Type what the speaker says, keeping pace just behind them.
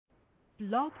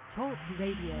Blog Talk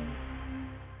Radio.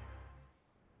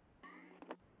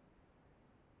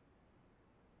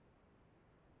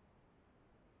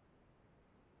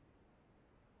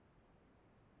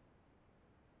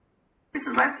 This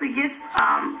is Leslie Gift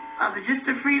of the Gist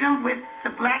of Freedom with the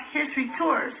Black History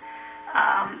Tours.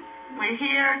 We're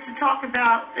here to talk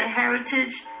about the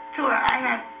Heritage Tour. I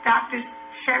have Dr.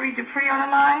 Sherry Dupree on the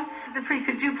line. Dupree,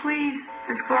 could you please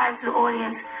describe to the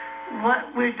audience what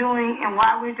we're doing and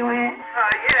why we're doing it?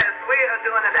 Yes, we are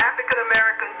doing an African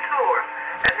American tour,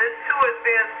 and this tour is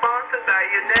being sponsored by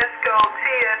UNESCO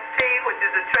TST, which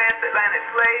is the Transatlantic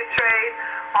Slave Trade,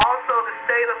 also the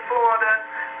state of Florida,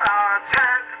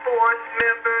 task force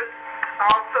members,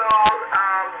 also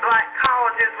black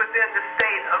colleges within the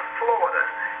state of Florida.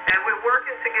 And we're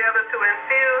working together to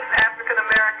infuse African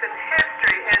American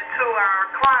history into our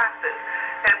classes.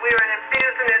 And we are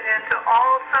infusing it into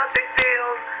all subject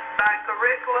fields by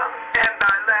curriculum and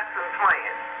by lesson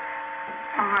plan.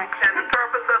 All right. And the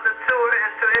purpose of the tour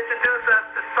is to introduce us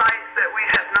to sites that we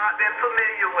have not been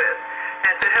familiar with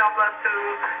and to help us to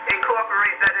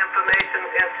incorporate that information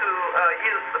into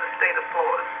use for the state of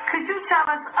Florida. Could you tell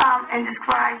us and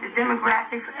describe the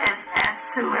demographics as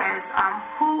to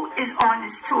who is on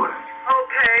this tour?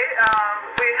 Okay,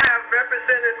 we have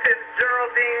Representative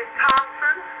Geraldine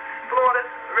Thompson, Florida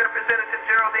Representative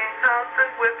Geraldine Thompson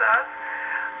with us.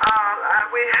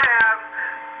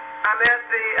 I'm at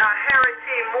the Harry T.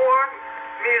 Moore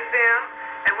Museum,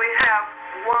 and we have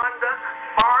Wanda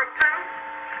Barton,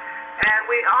 and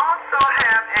we also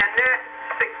have Annette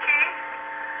Sakis,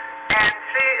 and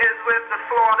she is with the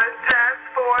Florida Task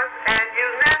Force and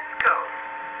UNESCO.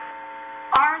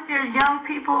 Aren't there young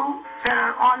people that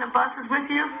are on the buses with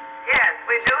you? Yes,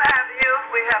 we do have youth.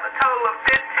 We have a total of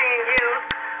 15 youth,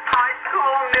 high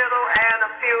school, middle, and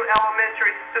a few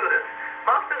elementary students.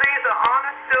 Most of these are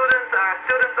honor students or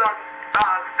students on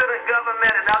student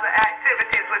government and other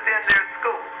activities within their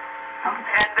school. Okay.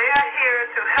 And they are here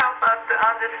to help us to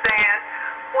understand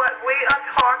what we are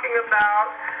talking about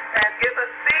and give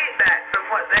us feedback from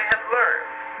what they have learned.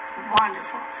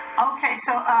 Wonderful. Okay,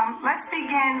 so let's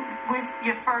begin with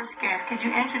your first guest. Could you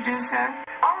introduce her?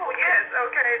 Oh, yes.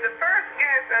 Okay, the first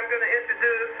guest I'm going to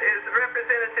introduce is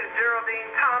Representative Geraldine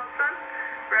Thompson,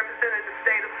 representing the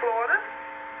state of Florida.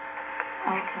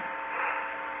 Okay.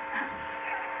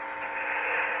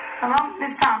 Hello,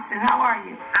 Ms. Thompson. How are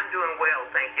you? I'm doing well,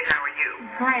 thank you. How are you?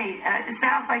 Great. It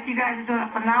sounds like you guys are doing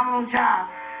a phenomenal job.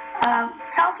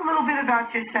 Tell us a little bit about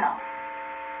yourself.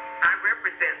 I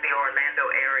represent the Orlando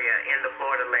area in the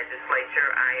Florida legislature.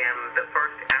 I am the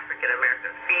first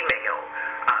African-American female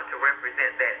to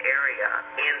represent that area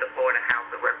in the Florida House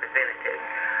of Representatives.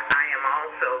 I am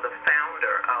also the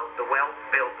founder of the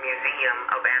Wellsville Museum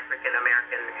of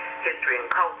African-American History and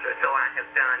Culture. So I have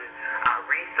done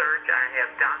research. I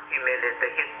have documented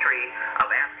the history of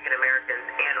African-Americans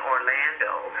in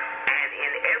Orlando. And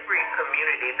in every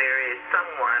community there is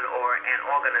someone or an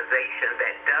organization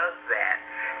that does that.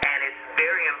 And it's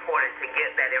very important to get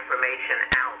that information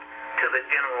out to the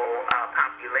general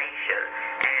population.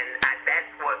 And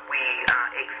that's what we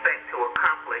expect to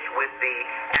accomplish with the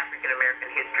African American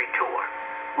History Tour.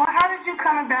 Well, how did you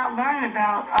come about learning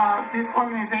about this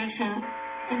organization?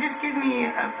 And just give me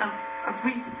a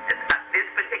brief... This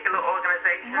particular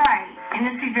organization? Right, in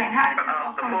this event. How did you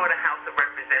the Florida House of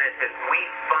Representatives, we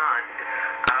fund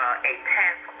a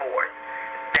task force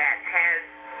that has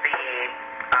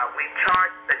we've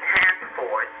charged the task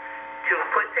force to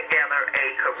put together a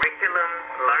curriculum,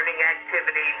 learning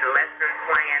activities, lesson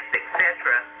plans, etc.,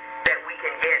 that we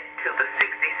can get to the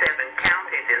 67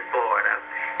 counties in Florida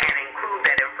and include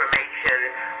that information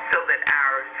so that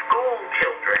our school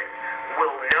children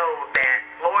will know that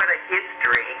Florida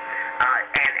history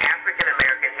and African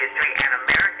American history and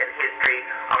American history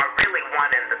are really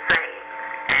one and the same,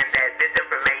 and that this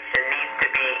information needs to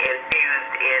be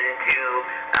infused into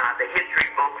the history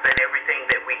books and everything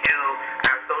that we do,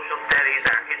 our social studies,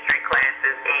 our history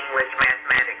classes, English,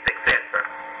 mathematics, etc.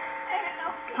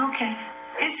 Okay.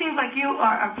 It seems like you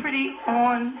are a pretty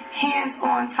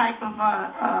hands-on type of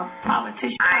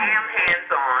politician. I am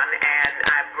hands-on, and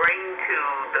I bring to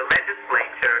the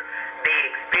legislature the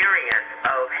experience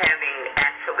of having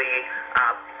actually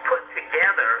put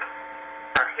together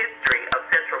a history of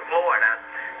Central Florida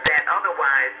that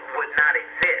otherwise would not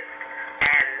exist.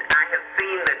 And I have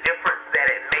seen the difference that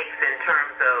it makes in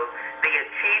terms of the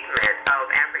achievement of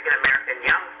African American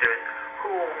youngsters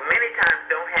who many times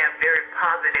don't have very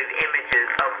positive images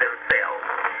of themselves.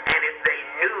 And if they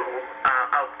knew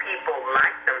of people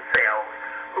like themselves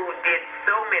who did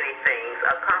so many things,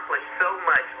 accomplished so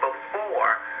much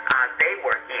before they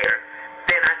were here,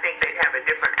 then I think they'd have a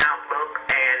different outlook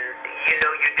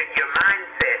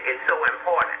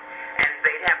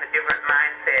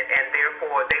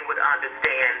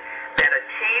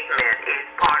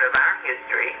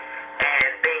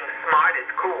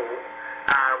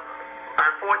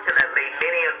unfortunately,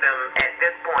 many of them at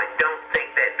this point don't think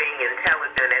that being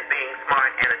intelligent and being smart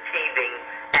and achieving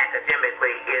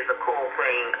academically is a cool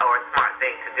thing or a smart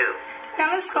thing to do.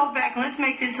 Now let's go back and let's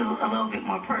make this a little bit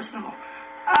more personal.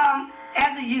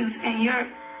 As a youth and your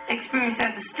experience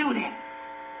as a student,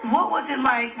 what was it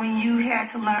like when you had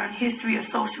to learn history or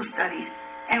social studies?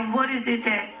 And what is it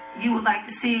that you would like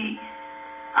to see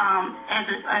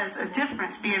as a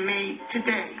difference being made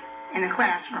today in the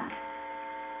classroom?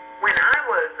 When I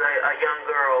was a young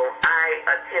girl, I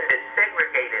attended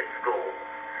segregated schools.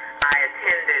 I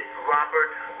attended Robert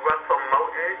Russell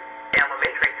Moton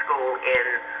Elementary School in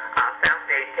South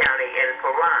Dade County in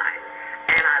Perrine.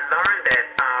 And I learned that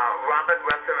Robert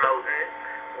Russell Moton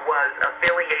was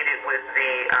affiliated with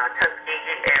the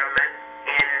Tuskegee Airmen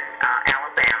in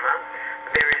Alabama.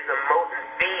 There is a Moton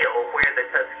Field where the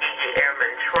Tuskegee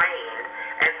Airmen trained.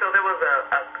 And so there was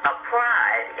a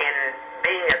pride in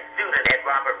being a student at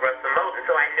Robert Russell Moton,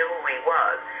 so I knew who he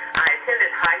was. I attended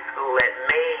high school at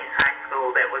Mays High School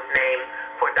that was named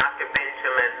for Dr.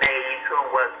 Benjamin Mays, who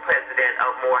was president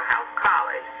of Morehouse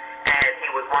College. And he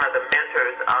was one of the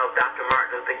mentors of Dr.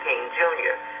 Martin Luther King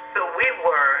Jr. So we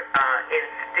were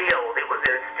it was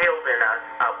instilled in us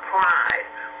a pride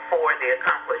for the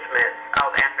accomplishments of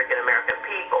African American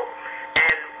people.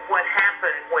 And what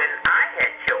happened when I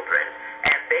had children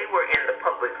and they were in the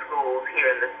public schools here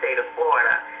in the state of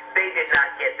Florida, they did not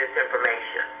get this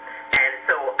information. And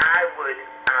so I would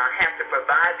have to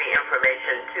provide the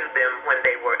information to them when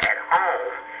they were at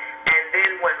home. And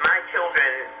then when my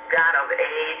children got of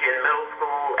age in middle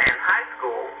school and high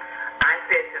school, I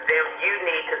said to them, you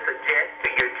need to suggest to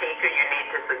your teacher, you need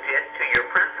to suggest to your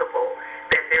principal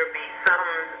that there be some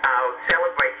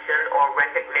celebration or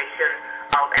recognition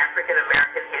of African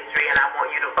American history, and I want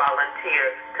you to volunteer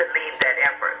to lead that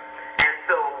effort. And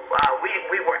so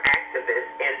we were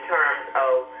activists in terms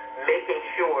of making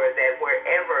sure that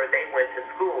wherever they went to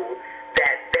school,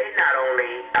 that they not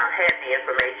only had the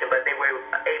information, but they were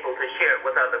able to share it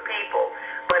with other people.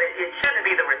 But it shouldn't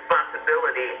be the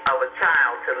responsibility of a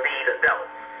child to lead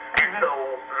adults. And so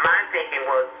my thinking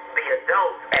was the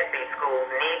adults at these schools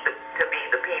need to be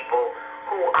the people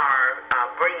who are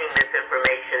bringing this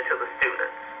information to the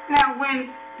students. Now,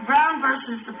 when Brown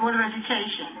versus the Board of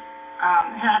Education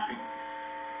happened,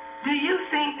 do you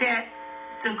think that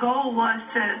the goal was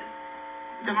to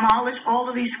demolish all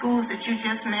of these schools that you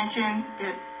just mentioned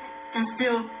that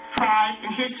instilled pride in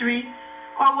history?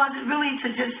 Or was it really to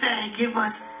just say, give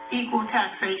us equal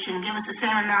taxation, give us the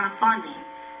same amount of funding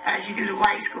as you do to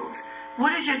white schools? What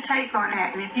is your take on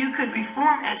that? And if you could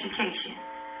reform education,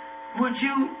 would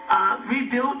you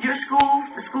rebuild your schools,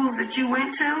 the schools that you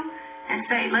went to, and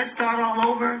say, let's start all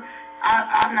over?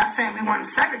 I'm not saying we want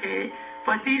to segregate it,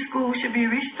 but these schools should be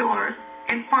restored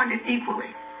and funded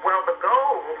equally. Well, the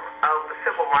goal of the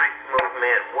civil rights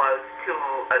movement was to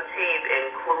achieve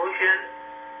inclusion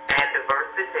and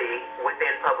diversity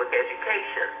within public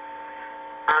education.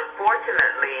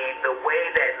 Unfortunately, the way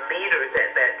that leaders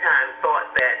at that time thought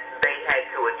that they had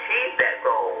to achieve that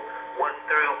goal was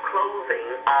through closing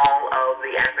all of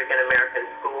the African American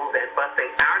schools and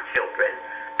busing our children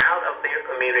out of their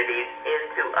communities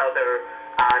into other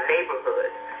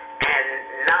neighborhoods and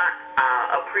not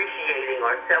appreciating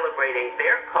or celebrating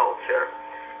their culture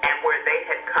and where they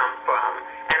had come from.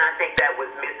 And I think that was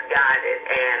misguided,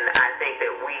 and I think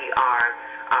that we are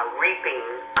reaping,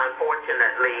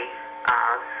 unfortunately,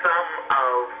 some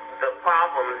of the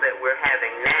problems that we're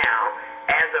having now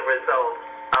as a result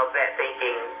of that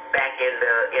thinking back in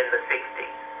the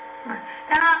 60s. Right.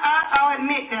 And I'll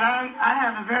admit that I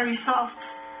have a very soft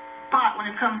spot when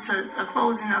it comes to the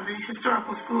closing of these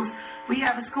historical schools. We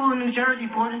have a school in New Jersey,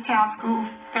 Bordentown School,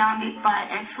 founded by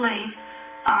ex-slaves,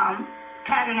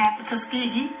 patterned after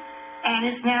Tuskegee,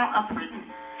 and it's now a prison.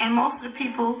 And most of the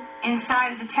people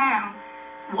inside of the town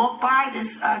walk by this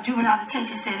juvenile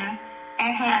detention center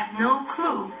and have no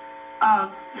clue of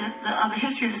the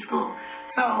history of the school.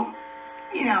 So,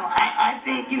 I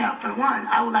think, for one,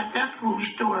 I would like that school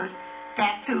restored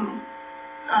back to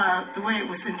the way it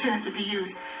was intended to be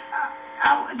used.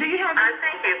 Do you have? I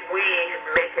think if we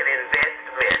make an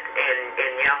investment in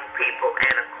young people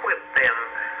and equip them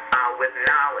with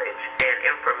knowledge and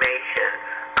information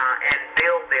and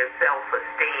build their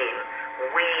self-esteem,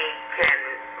 we can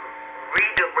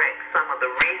redirect some of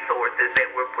the resources that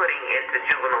we're putting into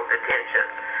juvenile detention.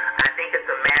 I think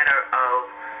it's a matter of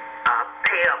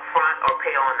pay up front or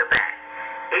pay on the back.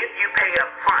 If you pay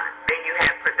up front, then you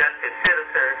have productive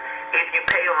citizens. If you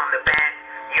pay on the back,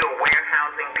 you're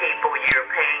warehousing people, you're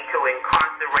paying to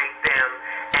incarcerate them,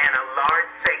 and a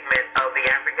large segment of the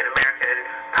African American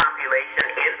population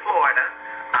in Florida,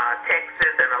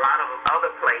 Texas, and a lot of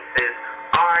other places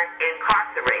are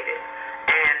incarcerated.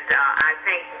 And I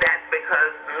think that's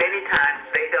because many times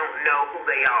they don't know who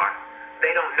they are.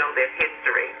 They don't know their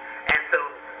history. And so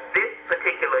this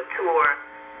particular tour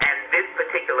and this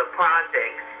particular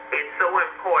project is so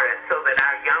important so that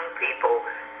our young people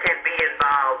can be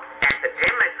involved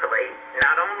academically,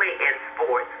 not only in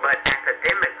sports, but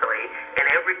academically in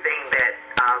everything that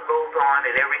goes on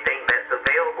and everything that's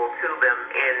available to them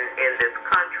in this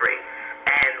country.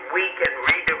 And we can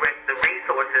redirect the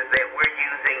resources that we're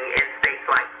using in states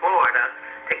like Florida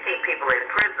to keep people in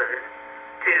prison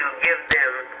to give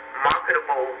them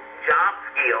marketable job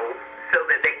skills so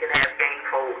that they can have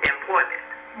gainful employment.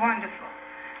 Wonderful.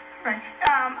 Right.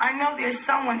 I know there's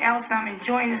someone else, and I'm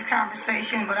enjoying this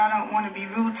conversation, but I don't want to be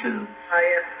rude to.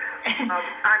 Yes.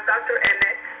 I'm Dr.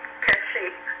 Annette Keshi.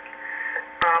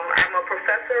 I'm a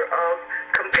professor of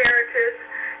comparative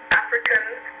African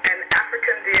and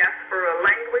African diaspora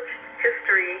language,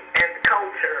 history, and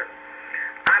culture.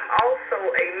 I'm also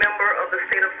a member of the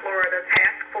State of Florida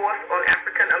Task Force on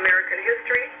African American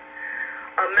History,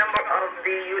 a member of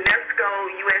the UNESCO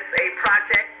USA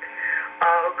project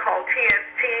called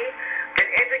TST, an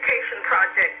education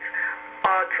project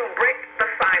to break the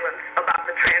silence about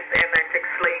the transatlantic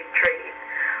slave trade,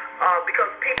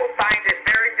 because people find it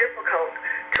very difficult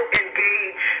to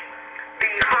engage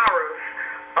the horrors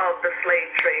of the slave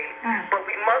trade, but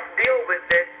we must deal with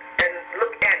it and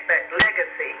look at that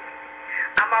legacy.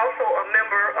 I'm also a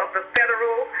member of the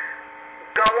Federal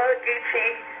Gullah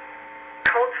Geechee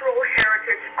Cultural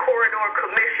Heritage Corridor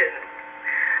Commission.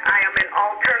 I am an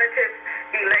alternative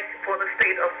elect for the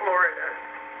state of Florida.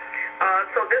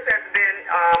 So this has been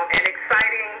an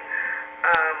exciting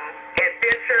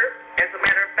adventure. As a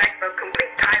matter of fact, the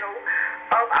complete title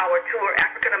of our tour,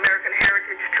 African American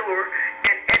Heritage Tour,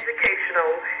 an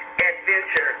educational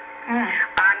adventure.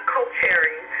 I'm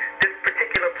co-chairing this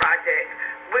particular project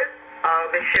with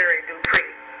Ms. Sherry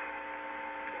Dupree.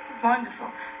 Wonderful.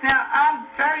 Now, I'm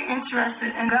very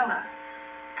interested in Gullah.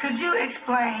 Could you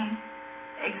explain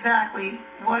exactly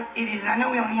what it is? I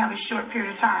know we only have a short period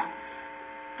of time,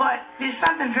 but there's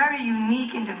something very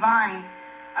unique and divine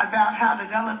about how the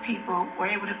Gullah people were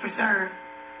able to preserve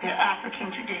their African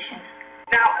traditions.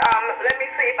 Now, let me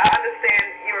see if I understand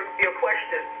your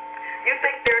question. You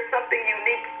think there's something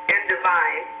unique and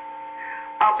divine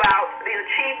about the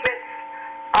achievements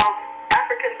of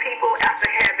African people after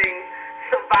having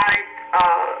survived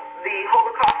the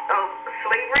Holocaust of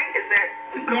slavery? Is that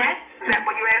correct? Is that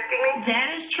what you're asking me? That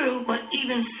is true, but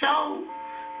even so,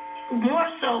 more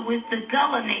so with the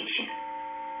Gullah nation.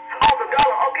 Oh, the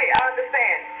Gullah. Okay, I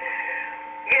understand.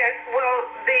 Yes, well,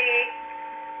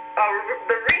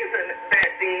 the reason that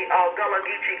the Gullah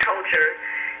Geechee culture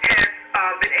has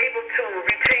been able to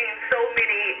retain so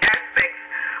many aspects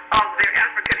of their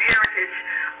African heritage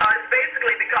is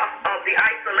basically because of the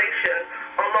isolation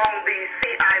along the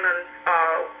Sea Island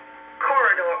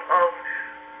corridor of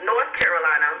North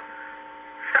Carolina,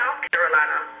 South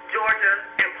Carolina, Georgia,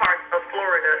 and parts of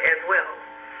Florida as well.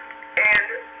 And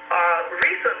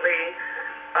recently,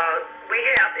 we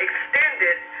have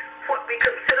extended what we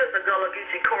consider the Gullah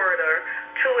Geechee corridor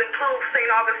to include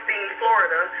St. Augustine,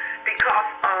 Florida,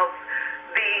 because of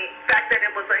the fact that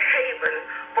it was a haven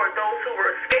for those who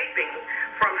were escaping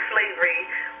from slavery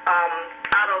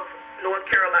out of North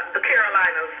Carolina, the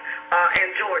Carolinas, and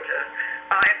Georgia.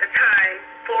 At the time,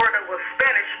 Florida was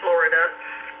Spanish Florida,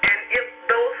 and if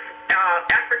those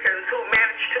Africans who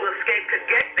managed to escape could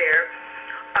get there,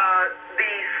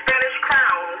 the Spanish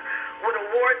crown would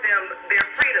award them their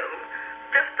freedom.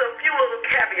 Just a few little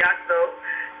caveats, though.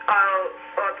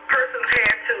 The person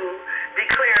had to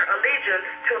declare allegiance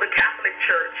to the Catholic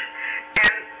Church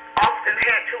and often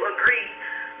had to agree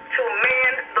to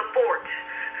man the fort.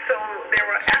 So there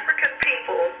were African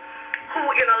people who,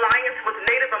 in alliance with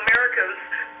Native Americans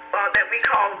that we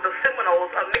call the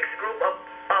Seminoles, a mixed group of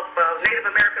Native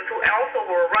Americans who also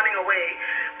were running away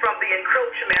from the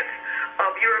encroachment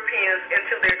of Europeans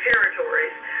into their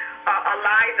territories,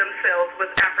 allied themselves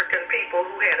with African people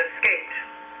who had escaped.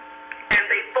 And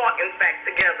they fought, in fact,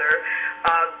 together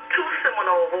two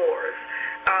Seminole wars.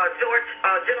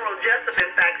 General Jessup,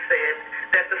 in fact, said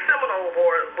that the Seminole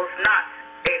War was not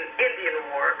an Indian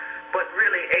war, but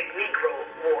really a Negro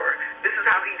war. This is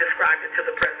how he described it to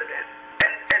the president.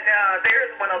 And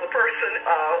there's one other person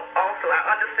also.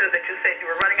 I understood that you said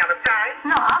you were running out of time.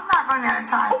 No, I'm not running out of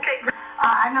time. Okay, great.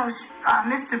 I know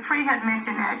Ms. Dupree had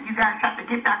mentioned that you guys have to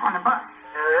get back on the bus.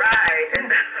 Right.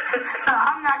 So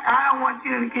I don't want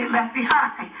you to get left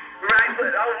behind. Right, but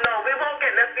no, we won't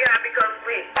get left behind because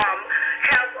we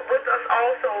have with us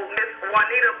also Miss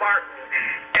Juanita Barton,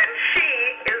 and she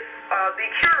is the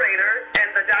curator and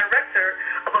the director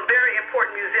of a very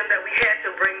important museum that we had to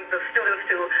bring the students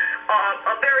to,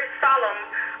 a very solemn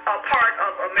part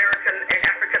of American and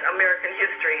African American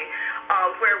history,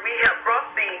 where we have brought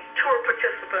the tour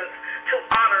participants to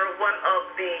honor one of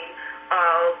the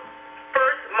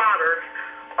first martyrs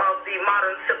of the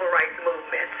modern civil rights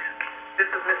movement. This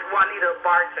is Miss Juanita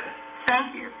Barton.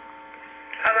 Thank you.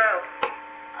 Hello.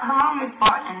 Hello, Ms.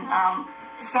 Barton.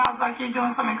 It sounds like you're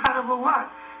doing some incredible work.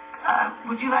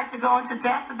 Would you like to go into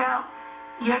depth about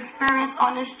your experience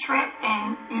on this trip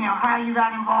and, how you got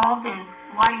involved and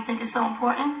why you think it's so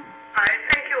important? I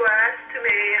think you asked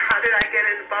me how did I get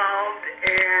involved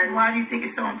and why do you think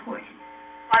it's so important?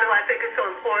 Why do I think it's so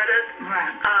important?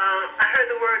 Right. I heard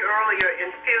the word earlier,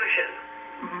 infusion.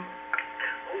 Mm-hmm.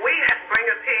 We bring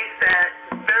a piece that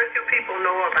very few people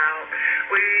know about.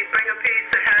 We bring a piece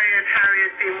to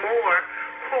Harriet B. Moore,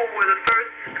 who were the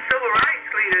first civil rights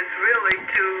leaders really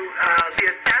to be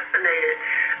assassinated,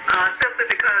 simply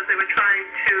because they were trying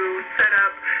to set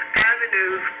up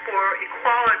avenues for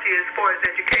equality as far as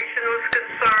education was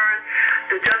concerned,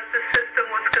 the justice system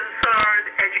was concerned,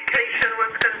 education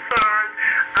was concerned.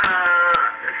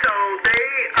 So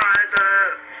they are the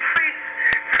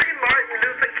pre-Martin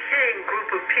Luther King group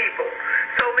of people.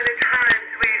 So many times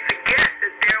we forget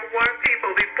that there were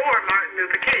people before Martin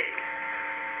Luther King.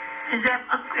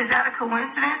 Is that a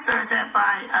coincidence, or is that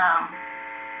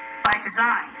by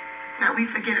design that we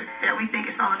forget that we think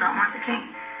it's all about Martin King?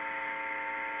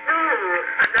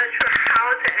 I'm not sure how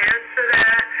to answer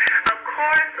that. Of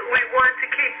course, we want to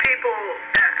keep people.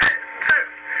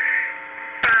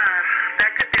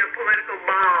 That could be a political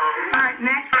bomb. All right,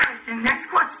 next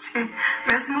question.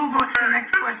 Let's move on to the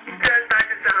next question. Done by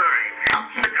design.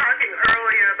 Okay. We're talking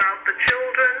earlier about the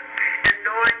children and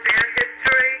knowing their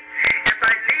history. If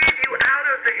I leave you out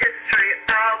of the history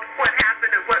of what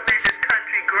happened and what made this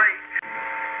country great,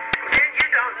 then you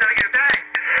don't know your back.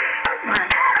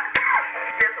 Right.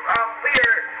 We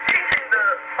are teaching the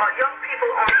young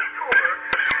people on the tour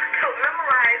to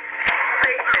memorize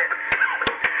statements.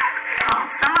 Oh,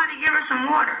 somebody give her some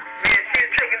water. Yeah,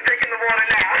 she's taking the water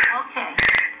now. Okay.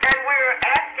 And we're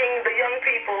asking the young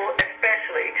people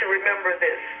especially to remember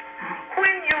this.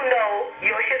 When you know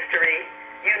your history,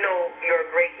 you know your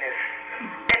greatness.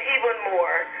 And even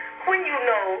more, when you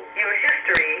know your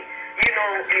history, you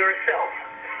know yourself.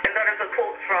 And that is a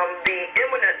quote from the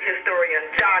eminent historian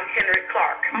John Henrik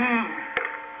Clarke.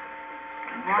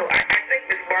 So I think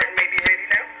Ms. Barton may be ready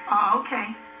now. Oh, okay.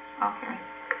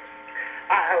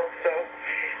 I hope so.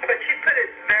 But she put it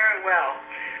very well.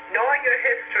 Knowing your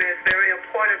history is very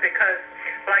important because,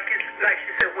 like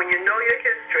she said, when you know your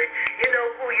history, you know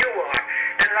who you are.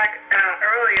 And like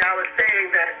earlier I was saying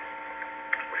that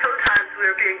sometimes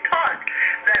we're being taught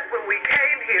that when we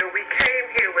came here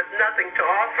with nothing to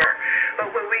offer. But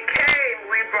when we came,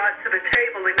 we brought to the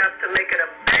table enough to make it a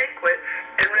banquet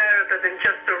and rather than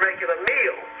just a regular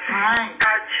meal. Right.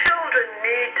 Our children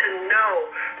need to know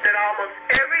that almost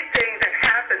everything that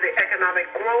happened, the economic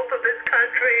growth of this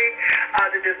country,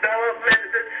 the development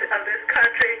of this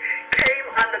country, came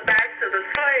on the backs of the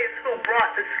slaves who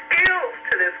brought the skills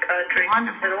to this country.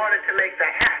 Wonderful. In order to make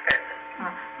that happen.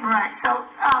 Right. So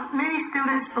many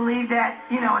students believe that,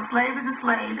 a slave is a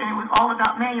slave and it was all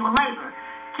about manual labor.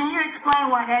 Can you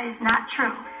explain why that is not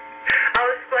true?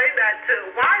 I'll explain that too.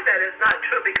 Why that is not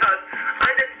true, because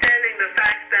understanding the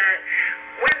fact that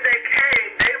when they came,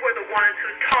 they were the ones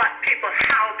who taught people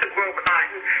how to grow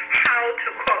cotton, how to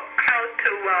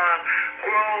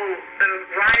grow the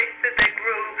rice that they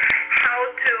grew, how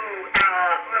to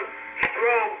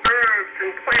grow herbs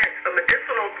and plants for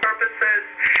medicinal purposes.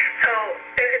 So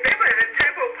they were an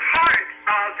integral part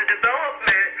of the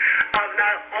development of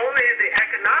not only the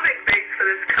economic base for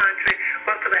this country,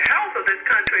 but for the health of this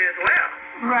country as well.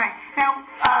 Right. Now,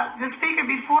 the speaker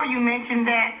before you mentioned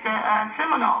that the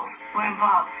Seminoles were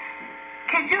involved.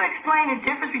 Could you explain the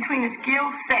difference between the skill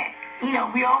set?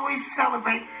 We always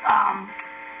celebrate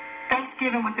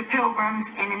Thanksgiving with the Pilgrims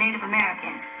and the Native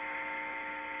Americans.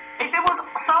 If it was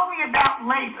solely about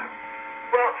labor.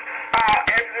 Well,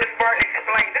 as Ms. Barton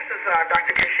explained, this is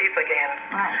Dr. Kashif again.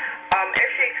 Right. As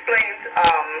she explained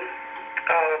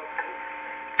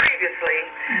previously,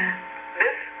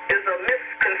 this is a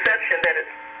misconception that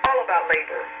it's all about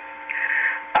labor.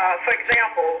 For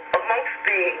example, amongst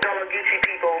the Gullah Geechee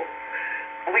people,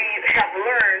 we have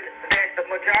learned that the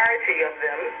majority of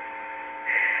them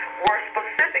were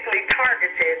specifically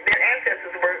targeted, their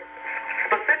ancestors were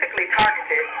specifically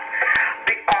targeted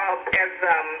as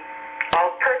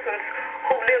persons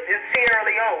who lived in Sierra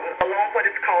Leone along what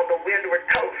is called the Windward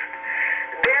Coast.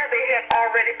 There they had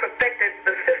already perfected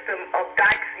the system of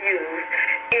dikes used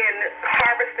in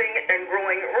harvesting and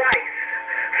growing rice.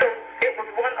 So it was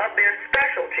one of their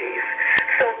specialties.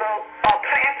 So the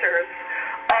planters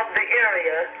of the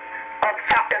area,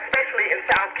 especially in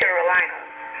South Carolina,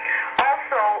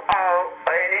 also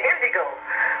in indigo,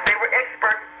 they were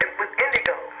experts with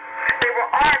indigo. They were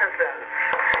artisans,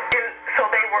 so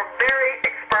they were very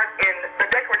expert in the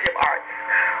decorative arts.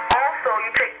 Also,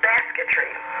 you take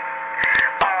basketry.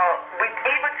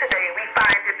 Even today, we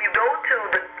find if you go to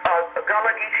the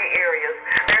Gullah Geechee areas,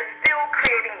 they're still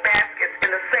creating baskets in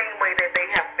the same way that they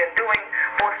have been doing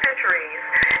for centuries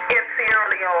in Sierra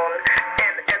Leone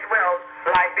and as well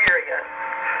Liberia.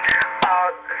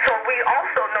 So we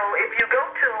also know if you go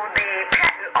to the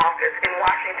patent office in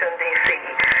Washington, D.C.,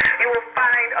 you will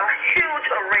find a huge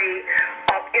array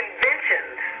of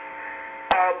inventions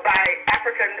by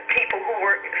African people who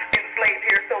were enslaved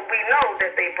here. So we know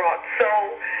that they brought so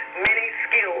many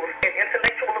skills and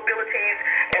intellectual abilities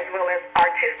as well as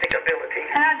artistic abilities.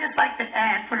 And I'd just like to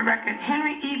add, for the record,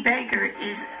 Henry E. Baker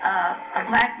is a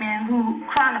black man who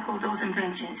chronicled those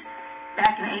inventions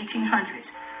back in the 1800s.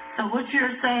 So what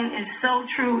you're saying is so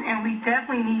true, and we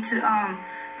definitely need to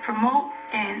promote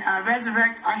and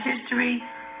resurrect our history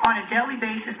on a daily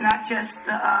basis, not just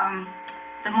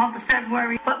the month of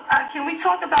February. But can we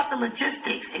talk about the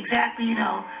logistics, exactly,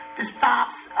 the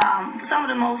stops, some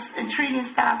of the most intriguing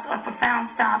stops or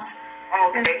profound stops?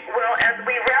 Okay. Well, as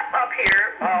we wrap up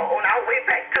here on our way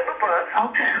back to the bus,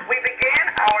 we began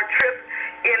our trip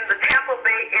in the Tampa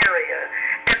Bay area,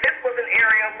 and this was an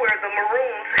area where the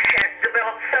Maroons had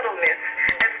developed settlements,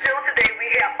 and still today we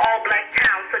have all-black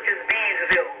towns such as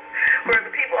Beesville, where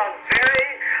the people are very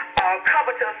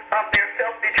covetous of their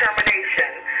self-determination.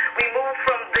 We moved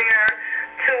from there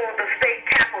to the state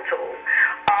capital,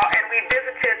 and we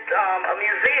visited a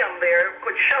museum there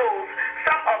which shows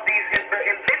some of the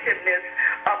inventiveness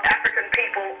of African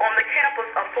people on the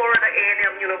campus of Florida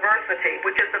A&M University,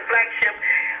 which is the flagship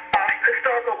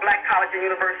historical black college and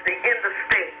university in the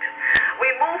state. We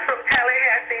moved from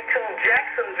Tallahassee to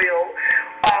Jacksonville,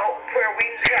 where we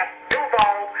have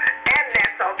Duval and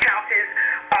Nassau counties.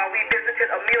 We visited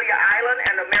Amelia Island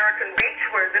and American Beach,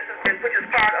 which is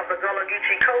part of the Gullah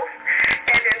Geechee coast.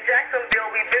 And in Jacksonville,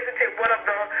 we visited one of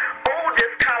the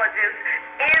oldest colleges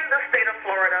in the state of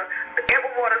Florida, the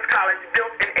Edward Waters College,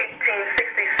 built in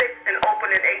 1866 and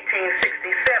opened in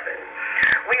 1867.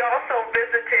 We also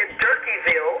visited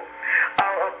Durkeeville,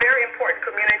 a very important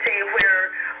community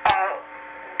where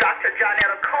Dr.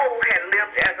 Johnetta Cole had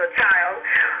lived as a child,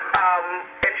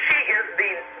 and she is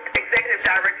the executive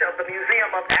director of the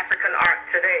Museum of African Art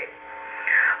today.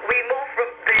 We moved from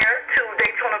there to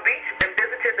Daytona Beach and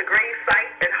visited the grave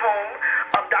site and home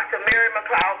of Dr. Mary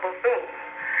McLeod Bethune.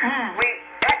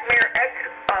 At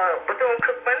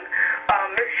Bethune-Cookman,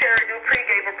 Ms. Sherry Dupree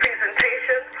gave a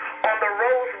presentation on the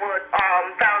Rosewood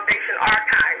Foundation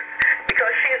archives,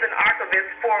 because she is an archivist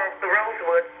for the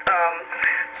Rosewood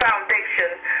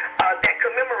Foundation that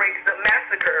commemorates the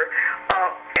massacre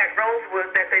at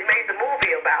Rosewood that they made the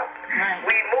movie about. Right.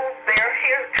 We moved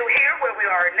here where we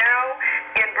are now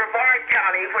in Brevard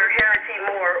County, where Harry T.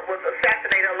 Moore was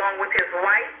assassinated along with his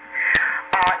wife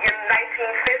in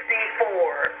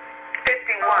 1951.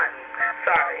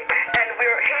 And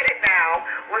we're headed now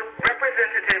with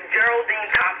Representative Geraldine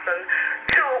Thompson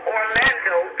to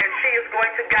Orlando, and she is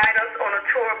going to guide us on a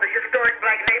tour of the historic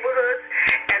black neighborhoods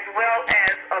as well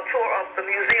as a tour of the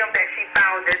museum that she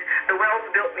founded, the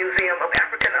Wells-Built Museum of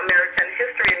African American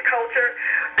History and Culture.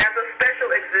 There's a special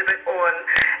exhibit on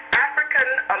African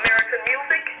American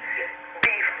music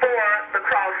before the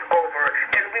crossover,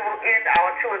 and we will end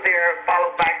our tour there,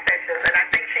 followed by sessions. And I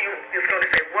think she is going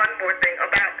to say one more thing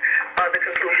about the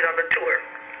conclusion of the tour.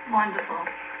 Wonderful.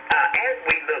 As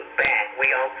we look back,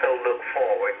 we also look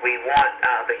forward. We want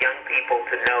the young people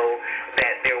to know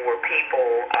that there were people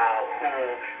who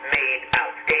made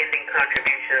outstanding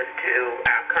contributions to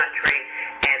our country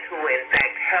and who, in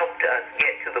fact, helped us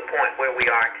get to the point where we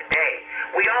are today.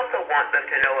 We also want them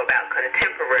to know about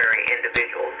contemporary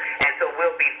individuals, and so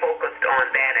we'll be focused on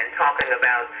that and talking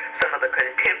about some of the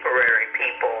contemporary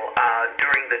people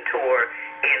during the tour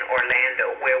in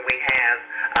Orlando, where we have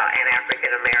an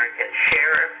African-American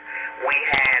sheriff. We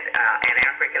had an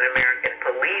African-American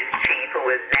police chief who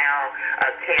is now a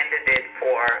candidate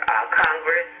for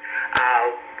Congress.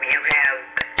 You have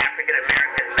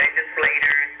African-American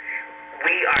legislators.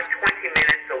 We are 20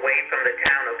 minutes away from the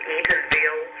town of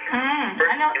Eatonville.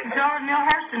 I know Zora Neale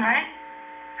Hurston, right?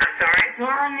 I'm sorry?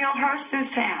 Zora Neale Hurston's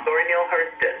town. Zora Neale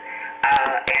Hurston.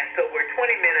 And so we're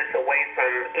 20 minutes away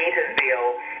from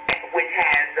Eatonville, which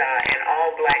has an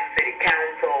all-black city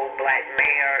council, black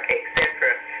mayor, etc.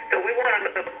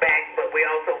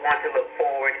 want to look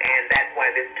forward, and that's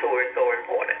why this tour is so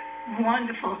important.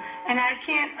 Wonderful. And I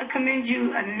can't commend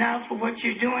you enough for what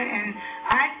you're doing, and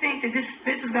I think that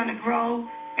this is going to grow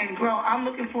and grow. I'm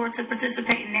looking forward to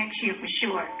participating next year for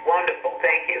sure. Wonderful.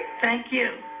 Thank you. Thank you.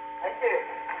 Thank you.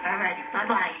 All right.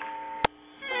 Bye-bye.